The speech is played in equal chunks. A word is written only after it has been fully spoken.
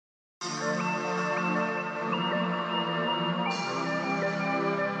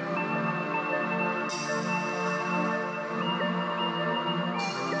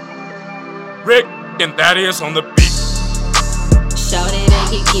Rick and Thaddeus on the beat. Shorty, they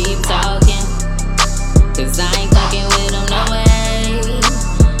can keep talking, cause I ain't fucking with them no way.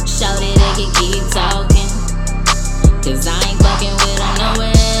 Shorty, they can keep talking, cause I ain't fucking with them no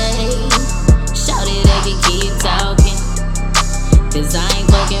way. Shorty, they can keep talking, cause I ain't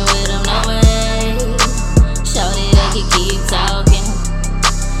fucking with them no way. Shorty, they can keep talking,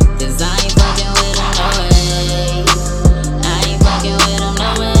 cause I ain't fucking with them no way. I ain't fucking with them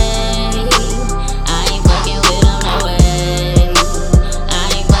no way.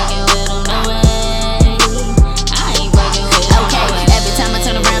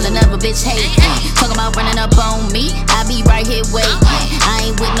 Bitch hate talking about running up on me, I be right here waiting. I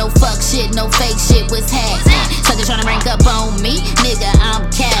ain't with no fuck shit, no fake shit, what's happening? Suckers tryna rank up on me, nigga, I'm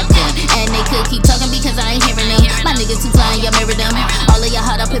captain. And they could keep talking because I ain't hearing them. My niggas too flying, y'all mirror them. All of y'all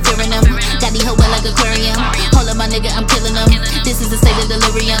hot, I'm preferring them. Got these hoes wet like aquarium. Hold up, my nigga, I'm killing them. This is the state of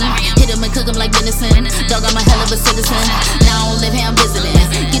delirium. Hit them and cook them like venison. Dog, I'm a hell of a citizen. Now I don't live here, I'm visiting.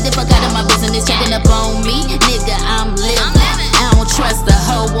 Get the fuck out of my business, checking up on me, nigga, I'm living. I don't trust a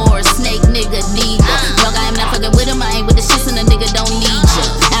hoe or a snake, nigga, neither. Dog, I am not fucking with him, I ain't with the shits and a nigga don't need ya.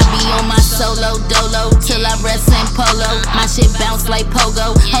 I be on my solo dolo till I rest in polo. My shit bounce like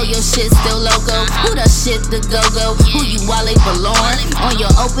pogo, oh your shit still loco. Who the shit the go-go? Who you Wale Forlorn? On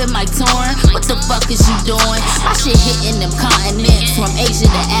your open mic torn? What the fuck is you doing? My shit hitting them continents from Asia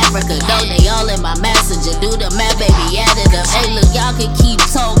to Africa. Though they all in my messenger, do the math, baby, add it up. Hey look, y'all can keep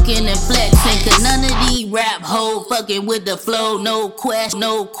talking and flexing, cause none of these rap hoes fucking with the flow. No question,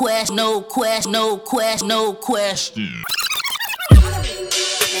 no question, no question, no question, no question. Man,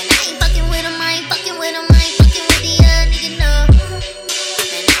 I ain't fucking with him, I ain't fucking with him, I ain't fucking with the nigga, no.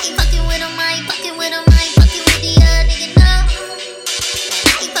 Man, I ain't fucking with him, I ain't fucking with him, I ain't fucking with the nigga, no. Man,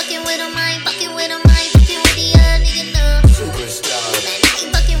 I ain't fucking with him, I ain't fucking with him, I ain't fucking with the nigga, no. Superstar. Man, I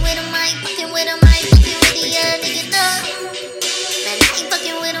ain't fucking with him, I ain't fucking with him, I ain't fucking with the nigga, no. Man, I ain't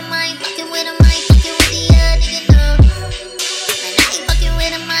fucking with him, I ain't fucking with him, I ain't fucking with the nigga, no. Man, I ain't fucking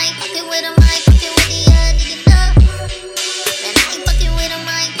with him, I ain't fucking with him, I ain't fucking with the nigga, no. Man, I ain't fucking with him,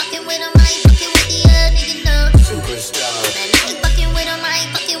 I ain't fucking with him, I ain't fucking with the nigga, no. Superstar. Man, I ain't fucking with him, I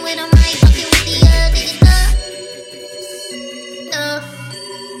ain't fucking with him, I ain't fucking with the nigga, no. No.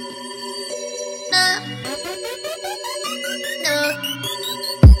 No. No.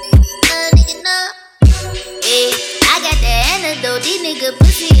 No, nigga, no. Hey, I got that antidote, these nigga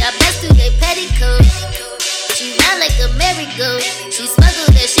pussy, I bust through they petticoat. She ride like a merry-go. She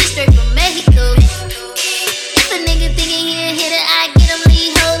smuggled that shit straight from Mexico. If a nigga thinking he a hitter, I get him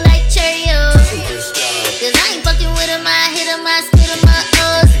lead hoe like Cheerios. Cause I ain't fucking with him, I hit him, I spit him,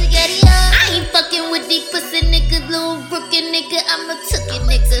 spaghetti. I ain't fucking with these pussy niggas, little rookie nigga, I'm a tookie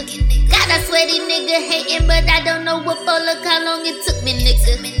nigga. God, I swear these nigga hating, but I don't know what for, look how long it took me,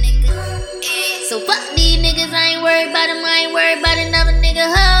 nigga. So fuck these niggas, I ain't worried about them, I ain't worried about another nigga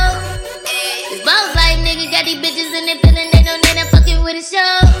hoe. This boss life nigga got these bitches in their feeling, they know that I'm fucking with a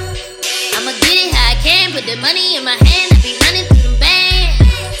show. I'ma get it how I can, put the money in my hand, I be running through them bands.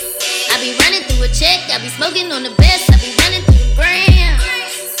 I be running through a check, I be smoking on the bed.